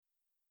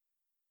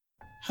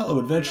Hello,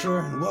 adventurer,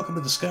 and welcome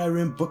to the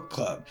Skyrim Book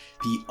Club,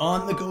 the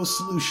on-the-go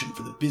solution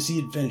for the busy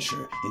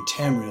adventure in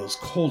Tamriel's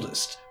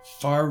coldest,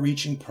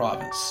 far-reaching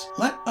province.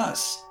 Let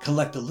us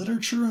collect the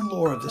literature and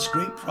lore of this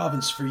great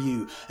province for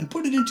you and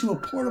put it into a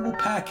portable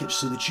package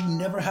so that you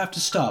never have to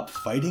stop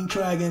fighting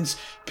dragons,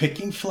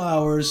 picking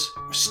flowers,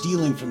 or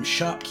stealing from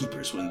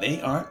shopkeepers when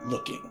they aren't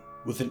looking.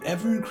 With an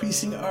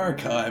ever-increasing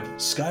archive,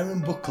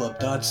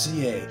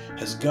 SkyrimBookClub.ca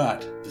has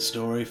got the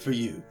story for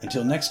you.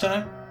 Until next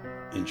time,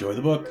 enjoy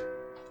the book.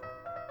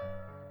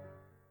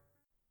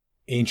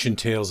 Ancient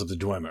Tales of the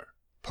Dwemer,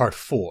 Part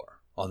 4,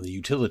 on the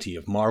Utility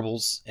of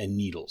Marbles and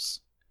Needles,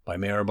 by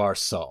Meribar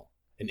Sull,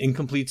 an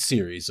incomplete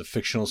series of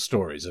fictional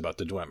stories about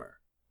the Dwemer.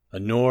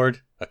 A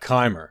Nord, a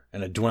Chimer,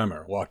 and a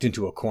Dwemer walked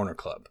into a corner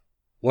club.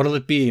 "What'll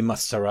it be,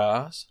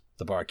 Mastaraz?"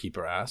 the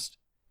barkeeper asked.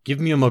 "Give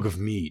me a mug of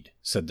mead,"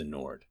 said the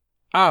Nord.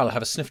 "I'll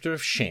have a snifter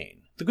of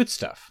Shane, the good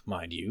stuff,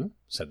 mind you,"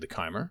 said the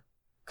Chimer.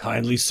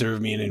 "Kindly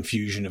serve me an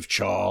infusion of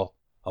chal,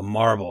 a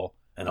marble,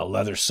 and a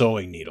leather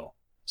sewing needle,"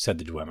 said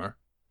the Dwemer.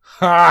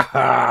 "Ha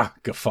ha!"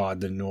 guffawed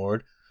the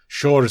Nord.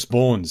 "Sure as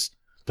bones.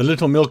 The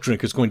little milk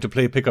drink is going to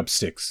play pick-up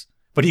sticks,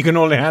 but he can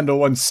only handle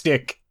one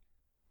stick.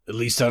 At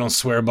least I don't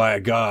swear by a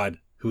god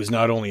who is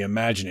not only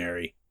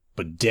imaginary,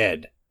 but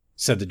dead,"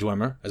 said the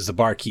Dwemer as the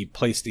barkeep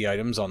placed the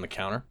items on the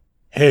counter.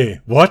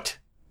 "Hey, what?"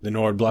 the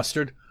Nord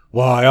blustered.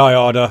 "Why, I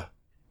oughta—"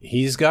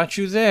 "He's got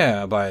you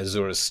there, by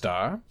Azura's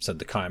star," said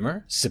the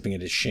Chimer, sipping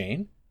at his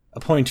Shane.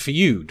 "A point for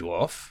you,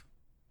 dwarf."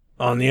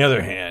 "On the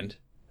other hand,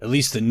 at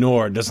least the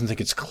Nord doesn't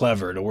think it's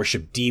clever to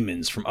worship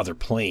demons from other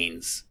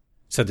planes,"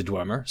 said the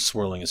Dwemer,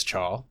 swirling his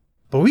chal.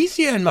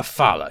 "Boethia and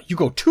Mephala, you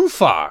go too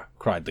far,"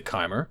 cried the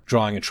Chimer,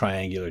 drawing a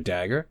triangular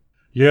dagger.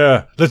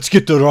 "Yeah, let's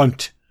get the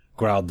runt,"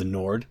 growled the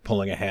Nord,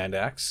 pulling a hand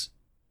axe.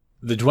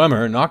 The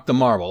Dwemer knocked the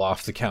marble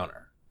off the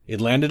counter. It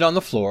landed on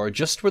the floor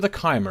just where the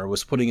Chimer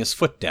was putting his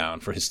foot down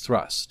for his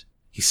thrust.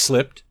 He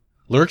slipped,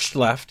 lurched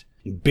left,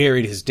 and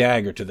buried his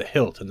dagger to the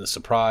hilt in the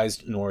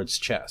surprised Nord's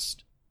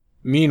chest.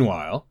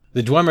 Meanwhile,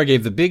 the Dwemer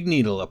gave the big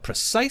needle a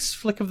precise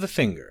flick of the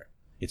finger.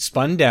 It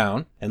spun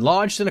down and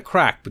lodged in a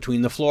crack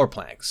between the floor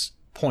planks,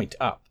 point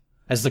up.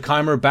 As the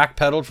Chimer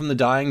backpedaled from the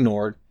dying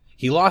Nord,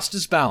 he lost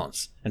his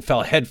balance and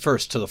fell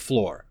headfirst to the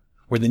floor,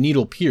 where the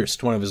needle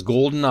pierced one of his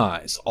golden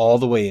eyes all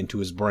the way into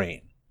his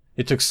brain.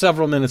 It took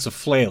several minutes of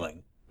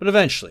flailing, but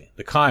eventually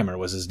the Chimer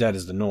was as dead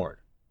as the Nord.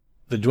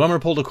 The Dwemer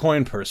pulled a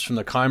coin purse from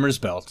the Chimer's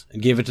belt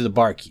and gave it to the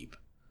barkeep,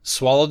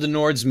 swallowed the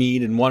Nord's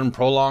mead in one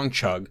prolonged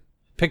chug,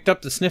 picked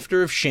up the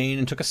snifter of Shane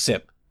and took a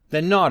sip,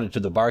 then nodded to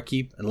the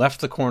barkeep and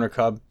left the corner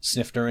cub,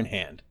 snifter in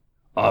hand.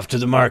 "Off to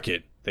the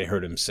market," they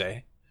heard him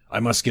say.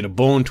 "I must get a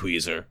bone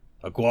tweezer,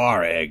 a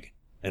guar egg,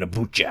 and a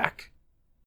bootjack."